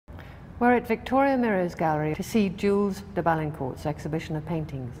We're at Victoria Miro's gallery to see Jules de Balincourt's exhibition of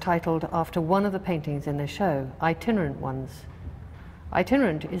paintings, titled after one of the paintings in the show, Itinerant Ones.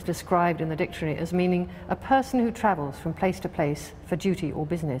 Itinerant is described in the dictionary as meaning a person who travels from place to place for duty or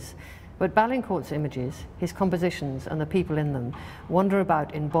business. But Ballincourt's images, his compositions and the people in them, wander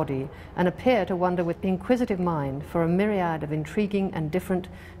about in body and appear to wander with inquisitive mind for a myriad of intriguing and different,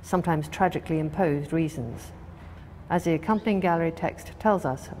 sometimes tragically imposed reasons. As the accompanying gallery text tells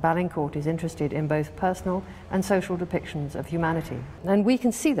us, Ballincourt is interested in both personal and social depictions of humanity. And we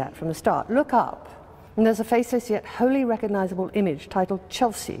can see that from the start. Look up, and there's a faceless yet wholly recognizable image titled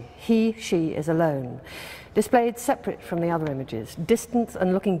Chelsea, He, She is Alone, displayed separate from the other images, distant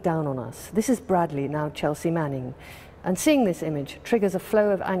and looking down on us. This is Bradley, now Chelsea Manning. And seeing this image triggers a flow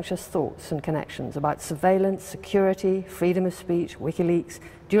of anxious thoughts and connections about surveillance, security, freedom of speech, WikiLeaks,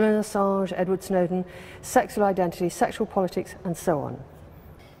 Julian Assange, Edward Snowden, sexual identity, sexual politics, and so on.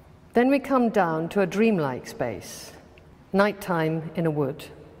 Then we come down to a dreamlike space, nighttime in a wood.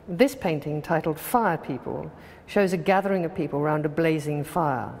 This painting, titled Fire People, shows a gathering of people around a blazing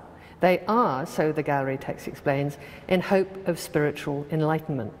fire. They are, so the gallery text explains, in hope of spiritual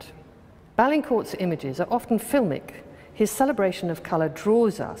enlightenment. Ballincourt's images are often filmic. His celebration of colour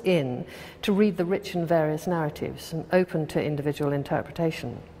draws us in to read the rich and various narratives and open to individual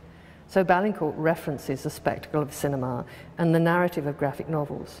interpretation. So Ballincourt references the spectacle of cinema and the narrative of graphic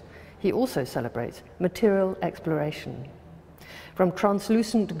novels. He also celebrates material exploration. From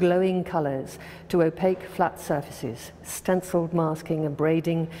translucent glowing colours to opaque flat surfaces, stenciled masking and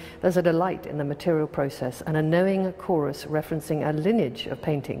braiding, there's a delight in the material process and a knowing chorus referencing a lineage of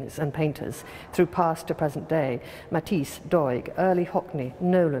paintings and painters through past to present day: Matisse, Doig, early Hockney,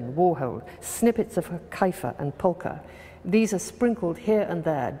 Nolan, Warhol, snippets of Kiefer and Polka. These are sprinkled here and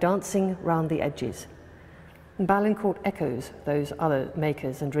there, dancing round the edges. Ballincourt echoes those other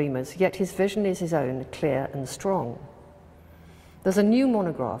makers and dreamers, yet his vision is his own, clear and strong. There's a new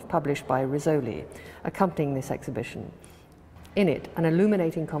monograph published by Rizzoli accompanying this exhibition. In it, an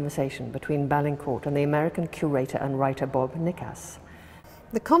illuminating conversation between Ballincourt and the American curator and writer Bob Nikas.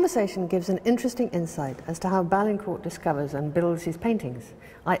 The conversation gives an interesting insight as to how Ballincourt discovers and builds his paintings.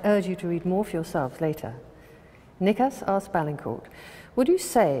 I urge you to read more for yourselves later. Nikas asked Ballincourt, would you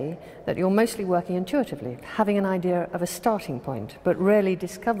say that you're mostly working intuitively, having an idea of a starting point, but rarely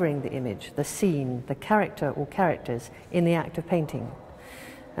discovering the image, the scene, the character or characters in the act of painting?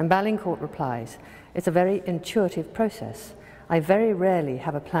 And Ballincourt replies, it's a very intuitive process. I very rarely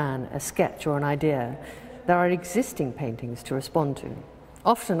have a plan, a sketch or an idea. There are existing paintings to respond to.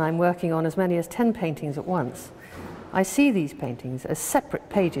 Often I'm working on as many as 10 paintings at once. I see these paintings as separate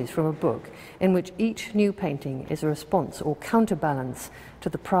pages from a book in which each new painting is a response or counterbalance to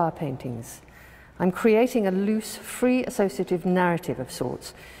the prior paintings. I'm creating a loose, free associative narrative of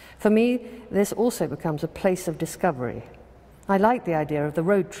sorts. For me, this also becomes a place of discovery. I like the idea of the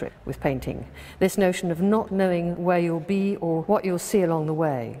road trip with painting, this notion of not knowing where you'll be or what you'll see along the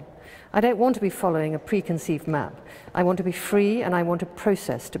way. I don't want to be following a preconceived map. I want to be free, and I want a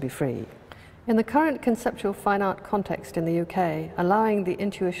process to be free. In the current conceptual fine art context in the UK, allowing the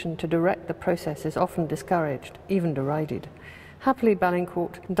intuition to direct the process is often discouraged, even derided. Happily,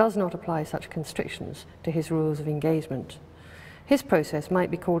 Ballincourt does not apply such constrictions to his rules of engagement. His process might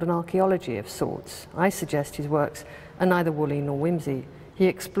be called an archaeology of sorts. I suggest his works are neither woolly nor whimsy. He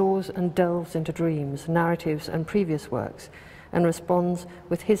explores and delves into dreams, narratives and previous works, and responds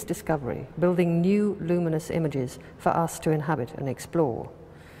with his discovery, building new luminous images for us to inhabit and explore.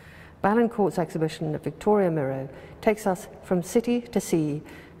 Ballincourt's exhibition at Victoria Miro takes us from city to sea,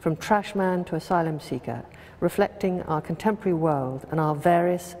 from trashman to asylum seeker, reflecting our contemporary world and our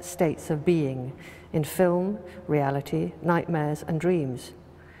various states of being in film, reality, nightmares and dreams.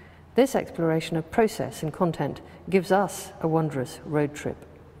 This exploration of process and content gives us a wondrous road trip.